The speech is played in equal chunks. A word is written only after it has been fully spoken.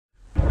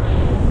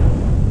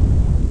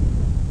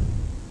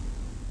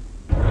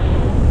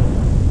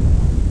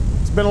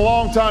been a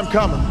long time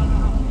coming,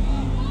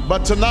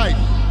 but tonight,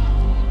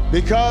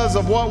 because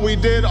of what we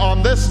did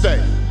on this day,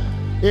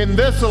 in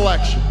this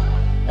election,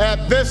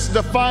 at this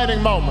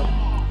defining moment,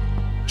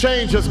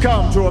 change has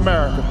come to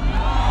America.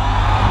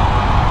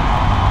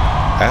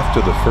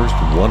 After the first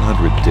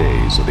 100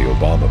 days of the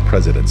Obama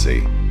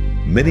presidency,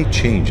 many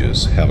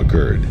changes have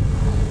occurred.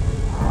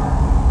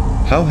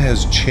 How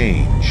has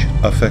change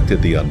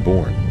affected the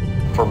unborn?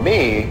 For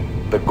me,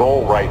 the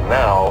goal right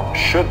now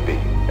should be,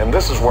 and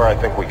this is where I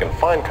think we can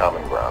find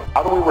common ground,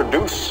 how do we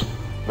reduce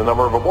the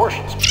number of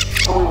abortions?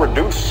 How do we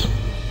reduce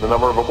the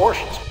number of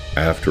abortions?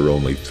 After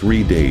only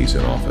 3 days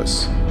in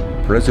office,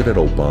 President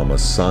Obama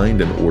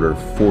signed an order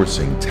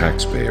forcing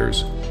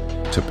taxpayers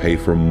to pay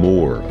for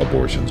more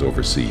abortions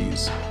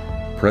overseas.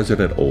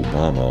 President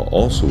Obama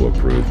also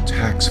approved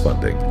tax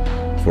funding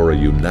for a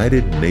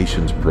United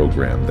Nations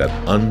program that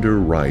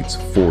underwrites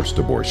forced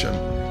abortion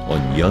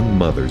on young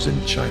mothers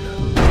in China.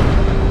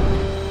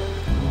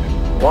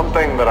 One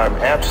thing that I'm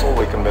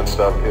absolutely convinced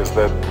of is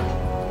that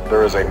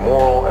there is a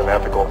moral and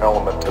ethical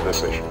element to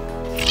this issue.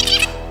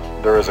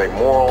 There is a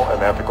moral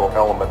and ethical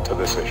element to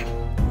this issue.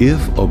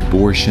 If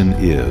abortion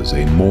is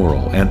a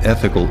moral and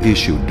ethical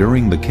issue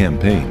during the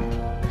campaign,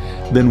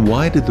 then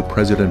why did the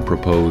president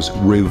propose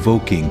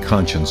revoking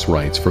conscience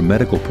rights for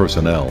medical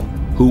personnel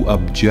who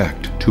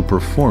object to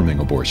performing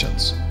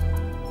abortions?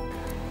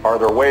 Are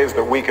there ways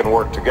that we can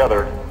work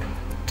together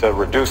to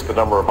reduce the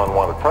number of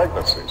unwanted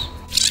pregnancies?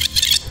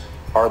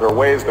 Are there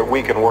ways that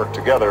we can work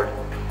together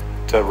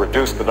to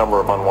reduce the number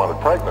of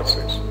unwanted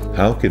pregnancies?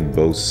 How can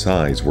both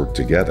sides work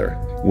together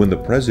when the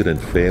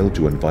president failed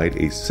to invite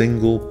a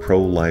single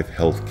pro-life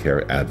health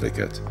care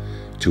advocate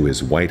to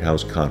his White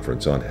House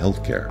conference on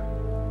health care?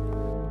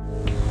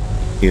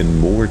 In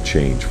more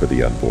change for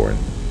the unborn,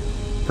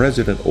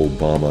 President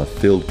Obama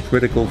filled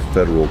critical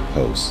federal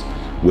posts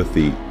with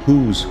the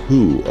who's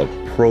who of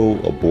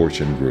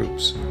pro-abortion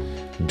groups: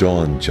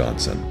 Dawn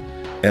Johnson,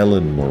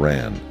 Ellen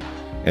Moran,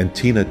 and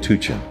Tina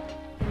Tuchin.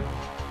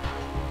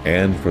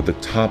 And for the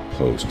top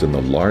post in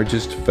the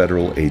largest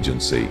federal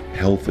agency,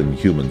 Health and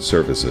Human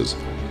Services,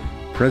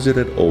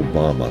 President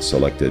Obama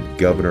selected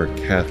Governor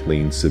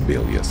Kathleen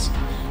Sebelius,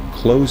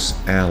 close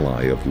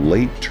ally of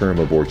late-term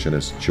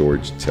abortionist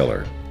George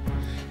Tiller.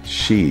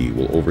 She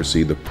will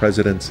oversee the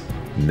president's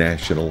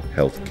national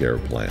health care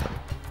plan.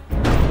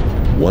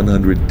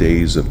 100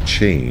 days of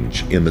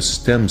change in the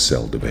stem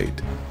cell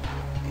debate.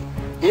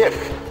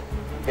 If,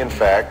 in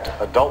fact,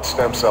 adult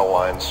stem cell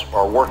lines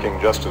are working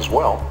just as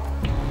well,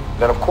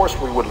 then of course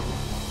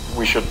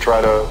we should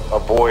try to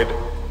avoid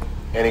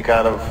any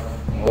kind of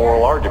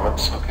moral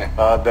arguments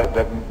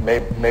that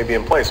may be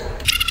in place.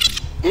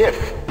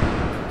 If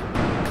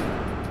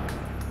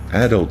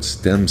adult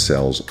stem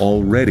cells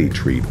already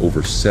treat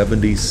over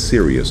 70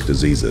 serious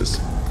diseases.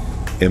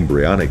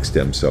 Embryonic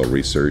stem cell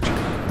research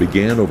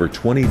began over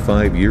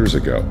 25 years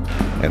ago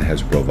and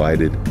has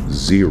provided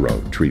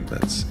 0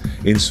 treatments.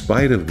 In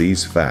spite of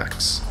these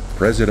facts,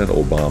 President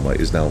Obama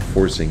is now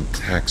forcing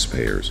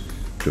taxpayers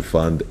to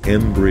fund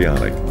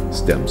embryonic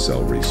stem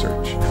cell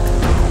research.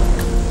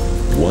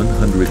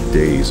 100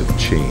 days of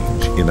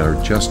change in our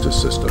justice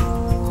system.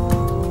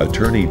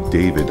 Attorney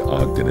David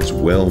Ogden is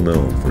well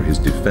known for his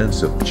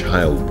defense of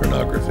child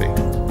pornography.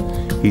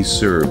 He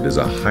served as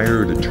a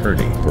hired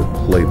attorney for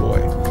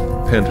Playboy,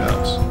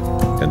 Penthouse,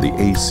 and the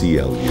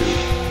ACLU.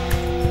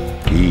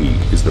 He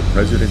is the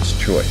president's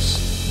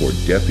choice for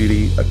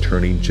Deputy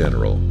Attorney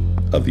General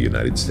of the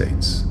United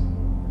States.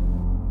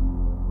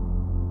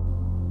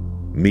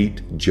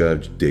 Meet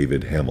Judge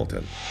David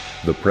Hamilton,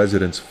 the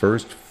president's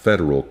first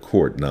federal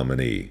court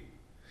nominee.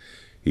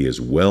 He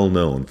is well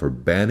known for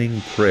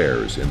banning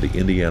prayers in the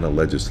Indiana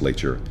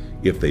legislature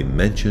if they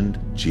mentioned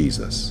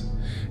Jesus.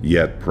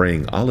 Yet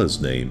praying Allah's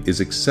name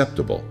is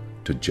acceptable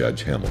to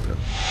Judge Hamilton.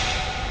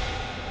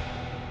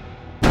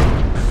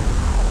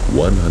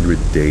 100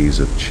 days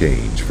of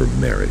change for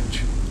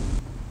marriage.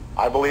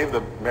 I believe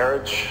that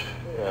marriage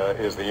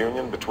is the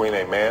union between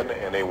a man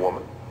and a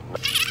woman.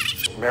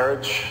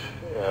 Marriage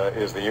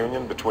is the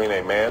union between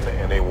a man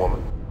and a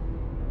woman.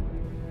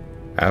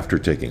 After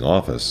taking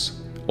office,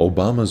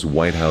 Obama's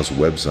White House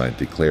website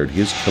declared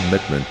his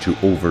commitment to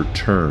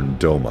overturn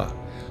DOMA,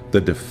 the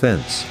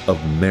Defense of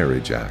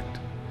Marriage Act.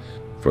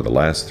 For the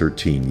last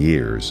 13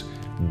 years,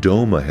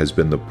 DOMA has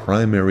been the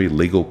primary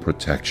legal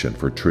protection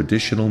for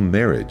traditional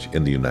marriage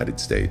in the United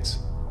States.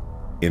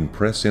 In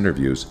press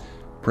interviews,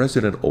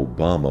 President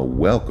Obama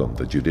welcomed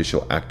the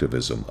judicial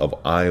activism of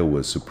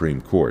Iowa's Supreme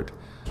Court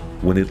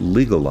when it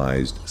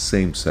legalized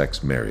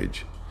same-sex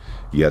marriage.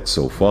 Yet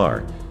so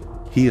far,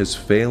 he has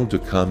failed to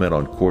comment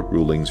on court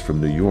rulings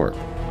from New York,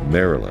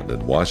 Maryland,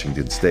 and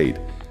Washington State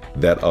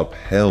that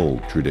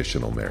upheld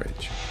traditional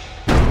marriage.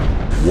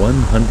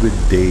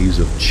 100 days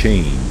of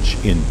change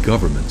in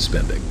government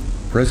spending.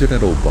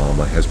 President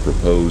Obama has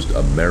proposed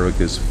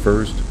America's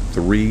first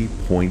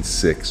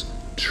 $3.6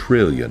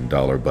 trillion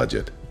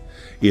budget.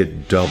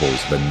 It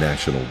doubles the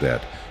national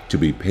debt to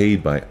be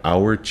paid by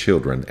our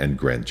children and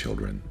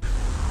grandchildren.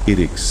 It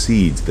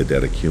exceeds the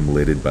debt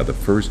accumulated by the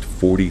first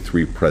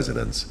 43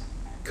 presidents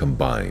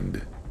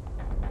combined.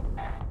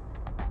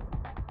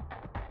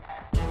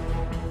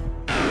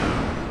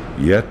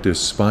 Yet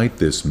despite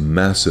this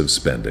massive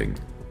spending,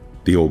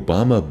 the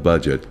Obama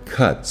budget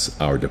cuts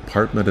our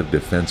Department of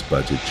Defense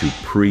budget to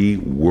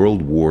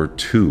pre-World War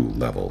II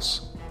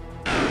levels.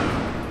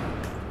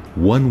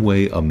 One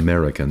way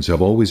Americans have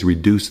always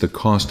reduced the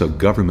cost of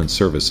government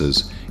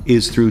services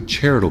is through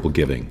charitable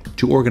giving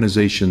to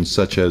organizations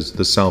such as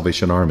the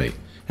Salvation Army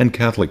and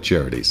Catholic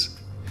Charities.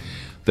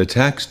 The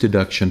tax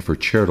deduction for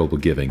charitable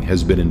giving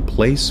has been in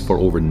place for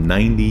over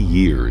 90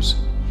 years.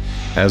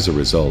 As a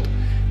result,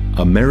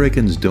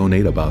 Americans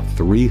donate about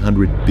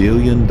 $300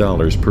 billion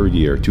per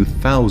year to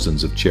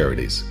thousands of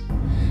charities.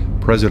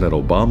 President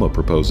Obama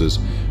proposes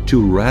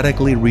to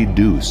radically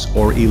reduce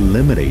or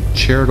eliminate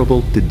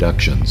charitable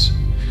deductions.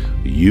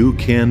 You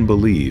can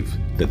believe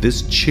that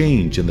this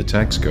change in the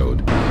tax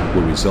code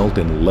will result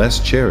in less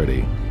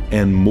charity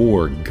and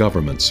more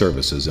government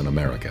services in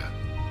America.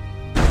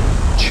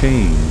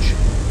 Change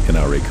in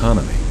our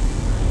economy.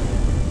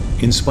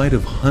 In spite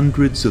of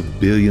hundreds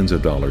of billions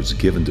of dollars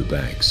given to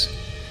banks,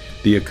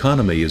 the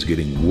economy is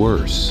getting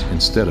worse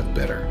instead of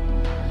better.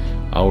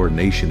 Our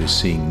nation is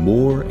seeing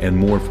more and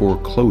more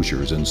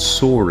foreclosures and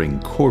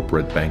soaring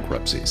corporate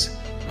bankruptcies.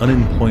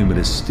 Unemployment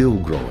is still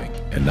growing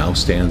and now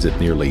stands at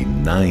nearly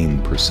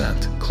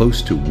 9%.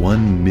 Close to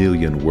 1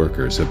 million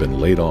workers have been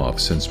laid off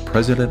since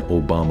President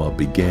Obama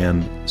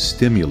began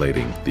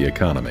stimulating the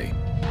economy.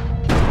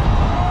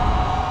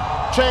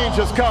 Change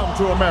has come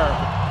to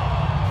America.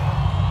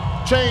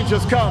 Change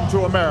has come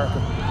to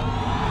America.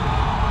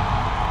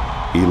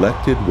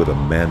 Elected with a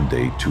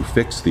mandate to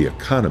fix the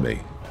economy,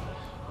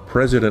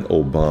 President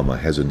Obama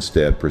has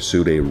instead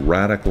pursued a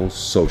radical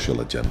social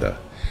agenda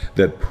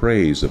that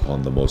preys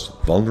upon the most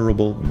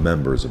vulnerable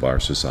members of our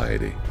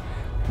society,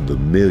 the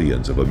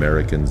millions of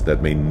Americans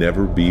that may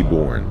never be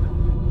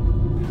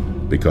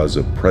born, because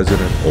of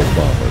President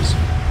Obama's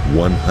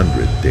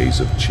 100 Days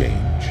of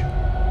Change.